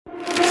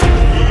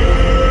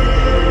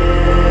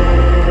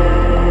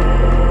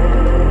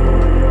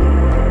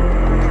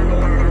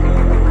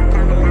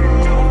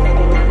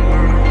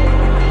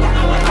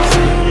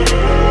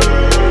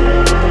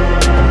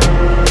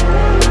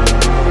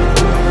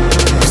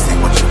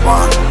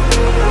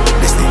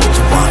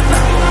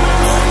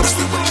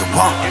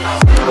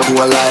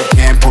alive,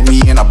 can't put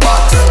me in a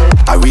box.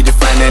 I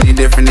redefine any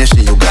definition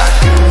you got.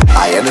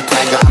 I am the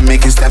tiger, I'm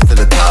making steps to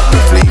the top. The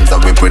flames, I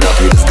whip it up,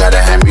 you just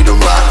gotta hand me the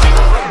rock.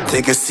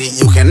 Take a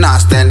seat, you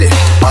cannot stand it.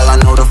 All I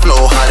know, the flow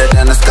harder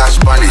than a Scotch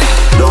bonnet.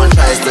 Don't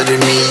try study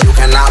me, you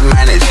cannot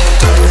manage.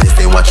 This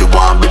ain't what you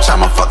want, bitch,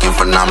 I'm a fucking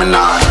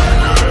phenomenon.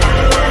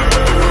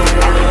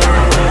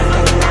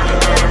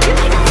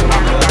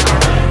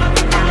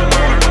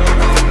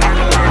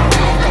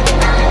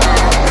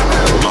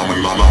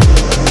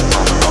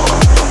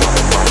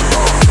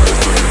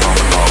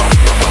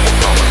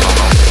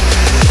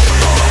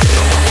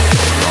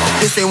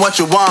 This ain't what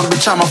you want,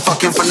 bitch, I'm a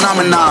fucking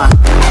phenomenon.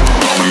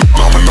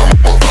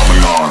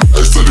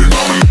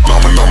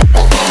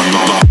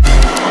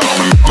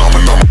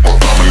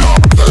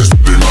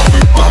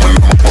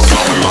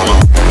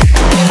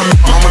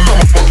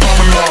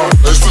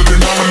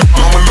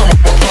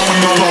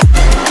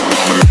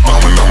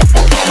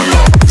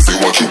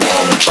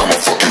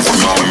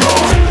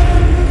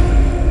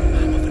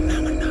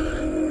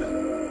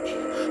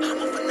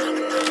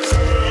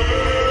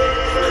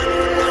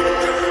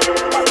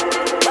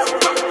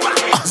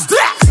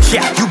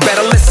 Yeah, you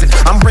better listen.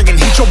 I'm bringing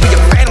heat, you'll be a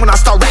fan when I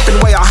start rapping.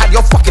 Way I'll have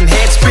your fucking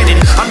head spinning.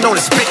 I'm known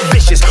as spit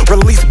vicious,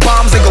 release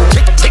bombs and go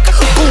tick tick.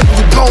 Boom,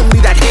 you blow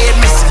me, that head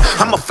missing.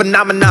 I'm a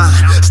phenomenon,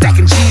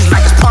 stacking cheese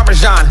like it's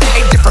Parmesan.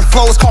 8 different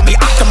flows, call me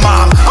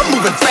Octomom. I'm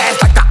moving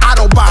fast like the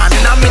Autobahn,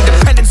 and I'm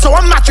independent, so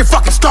I'm not your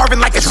fucking starving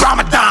like it's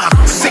Ramadan.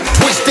 Sick,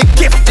 twisted,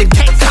 gifted,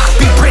 can't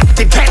copy,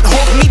 printed, can't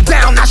hold me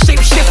down. I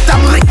shape shift,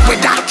 I'm liquid.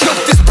 I killed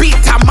this beat,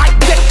 I might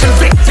get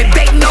convicted.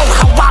 They know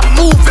how I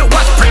move, it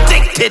was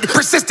predicted.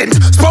 Persistent,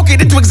 spoke it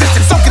into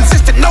existence, so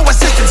consistent, no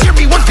assistance. Hear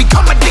me once,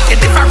 become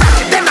addicted. If I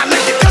rap it, then I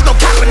live it. There's no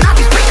cap when I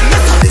be speaking.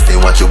 Listen. This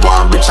ain't what you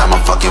want, bitch, I'm a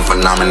fucking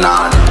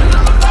phenomenon.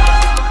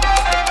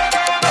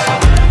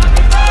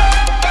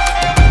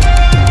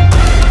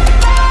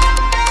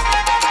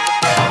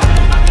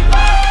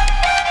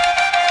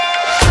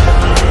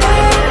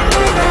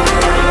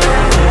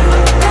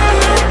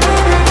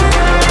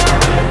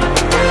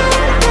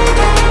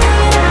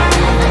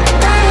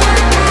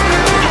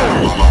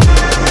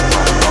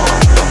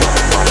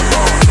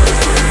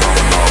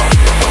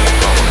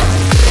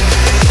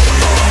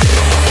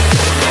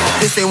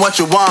 This ain't what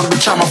you want,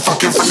 bitch, I'm a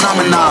fucking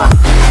phenomenon.